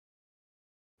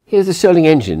Here's the Stirling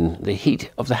engine, the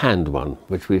heat of the hand one,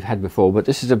 which we've had before, but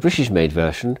this is a British-made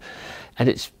version, and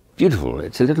it's beautiful.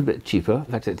 It's a little bit cheaper.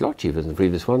 In fact, it's a lot cheaper than the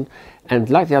previous one. And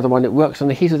like the other one, it works on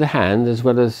the heat of the hand as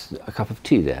well as a cup of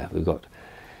tea there we've got.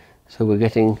 So we're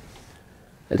getting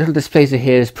a little displacer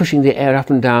here is pushing the air up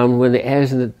and down. When the air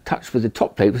is in touch with the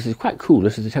top plate, which is quite cool,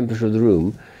 this is the temperature of the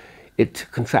room, it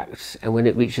contracts, and when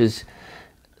it reaches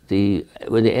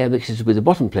when the air mixes with the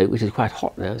bottom plate, which is quite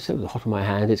hot now, so hot on my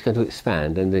hand, it's going to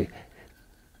expand, and the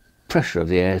pressure of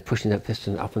the air is pushing that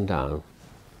piston up and down.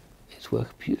 It's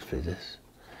worked beautifully, this.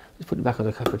 Let's put it back on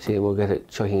a cup of tea and we'll get it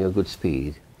chugging a good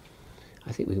speed.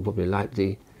 I think we can probably light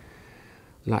the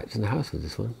lights in the house with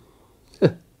this one.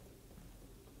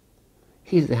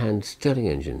 Heat of the hand Stirling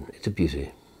engine. It's a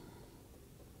beauty.